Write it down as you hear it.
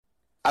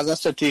as I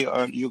said to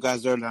you, you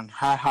guys earlier,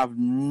 I have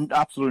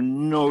absolutely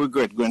no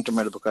regret going to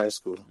Meadowbrook High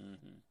School. Mm-hmm.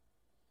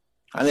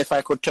 And if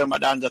I could turn back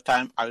down the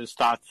time, I would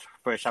start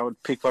fresh. I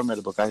would pick for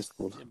Meadowbrook High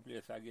School. Same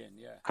place again,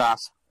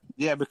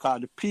 yeah. Because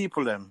the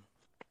people,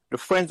 the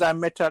friends I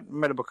met at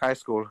Meadowbrook High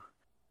School,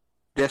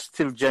 they're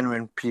still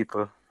genuine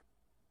people.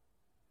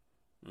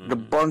 Mm-hmm. The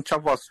bunch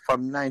of us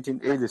from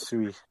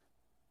 1983,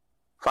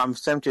 from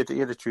 78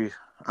 to 83,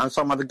 and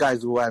some of the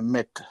guys who I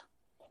met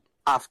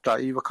after,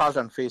 even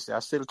Carlton Facey, I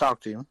still talk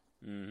to him.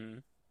 Mm-hmm.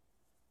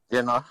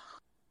 You know,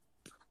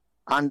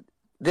 and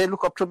they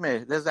look up to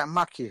me. There's that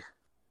Mackie.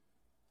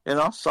 You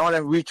know, some of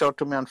them reach out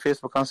to me on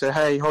Facebook and say,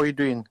 "Hey, how you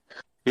doing?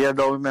 You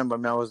don't remember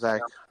me?" I was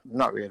like,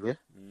 "Not really."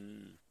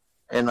 Mm.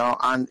 You know,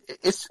 and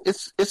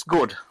it's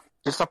good.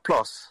 It's a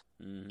plus.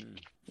 Mm-hmm.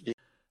 Yeah.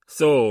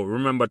 So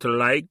remember to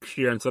like,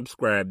 share, and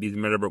subscribe these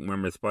Meadowbrook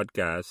Members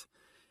podcasts,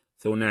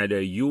 so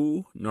neither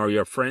you nor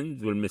your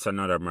friends will miss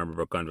another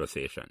Meadowbrook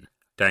conversation.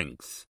 Thanks.